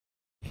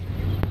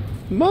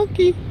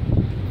Monkey.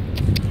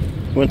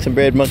 Want some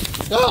bread, monkey?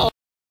 Oh!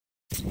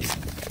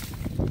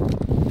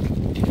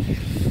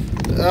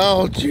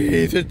 Oh,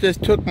 jeez, it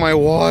just took my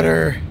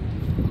water.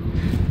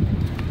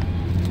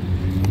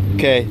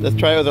 Okay, let's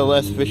try with a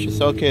less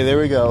vicious. Okay, there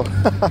we go.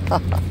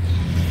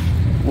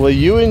 Will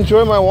you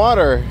enjoy my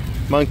water,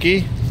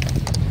 monkey?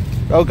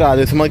 Oh God,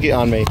 there's a monkey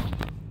on me.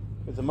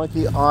 There's a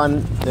monkey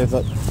on.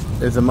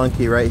 There's a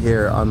monkey right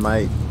here on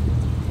my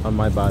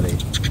body.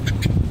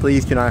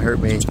 Please do not hurt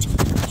me.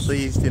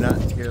 Please do not.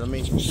 Here, let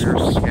me turn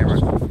the camera.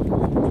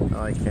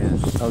 Oh, I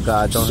can't. Oh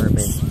God, don't hurt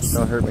me.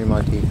 Don't hurt me,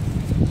 monkey.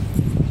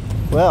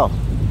 Well,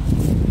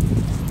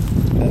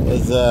 that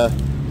was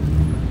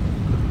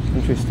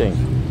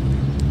interesting.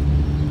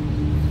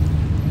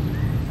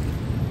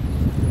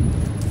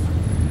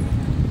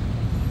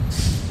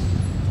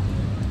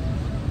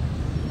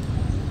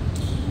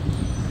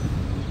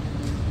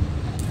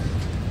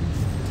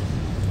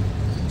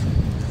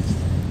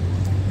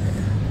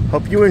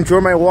 Hope you enjoy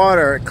my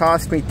water. It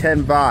cost me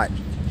 10 baht.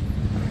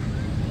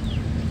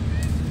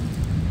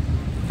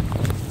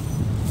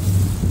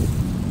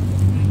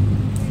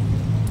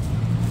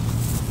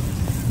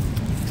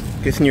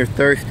 Guessing you're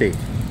thirsty.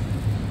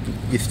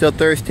 You still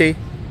thirsty?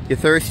 You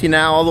thirsty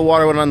now? All the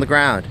water went on the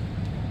ground.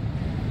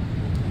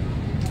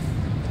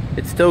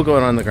 It's still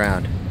going on the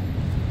ground.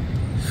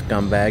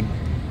 Scumbag.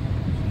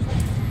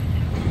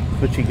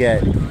 That's what you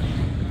get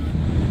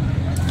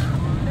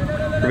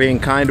for being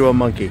kind to a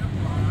monkey.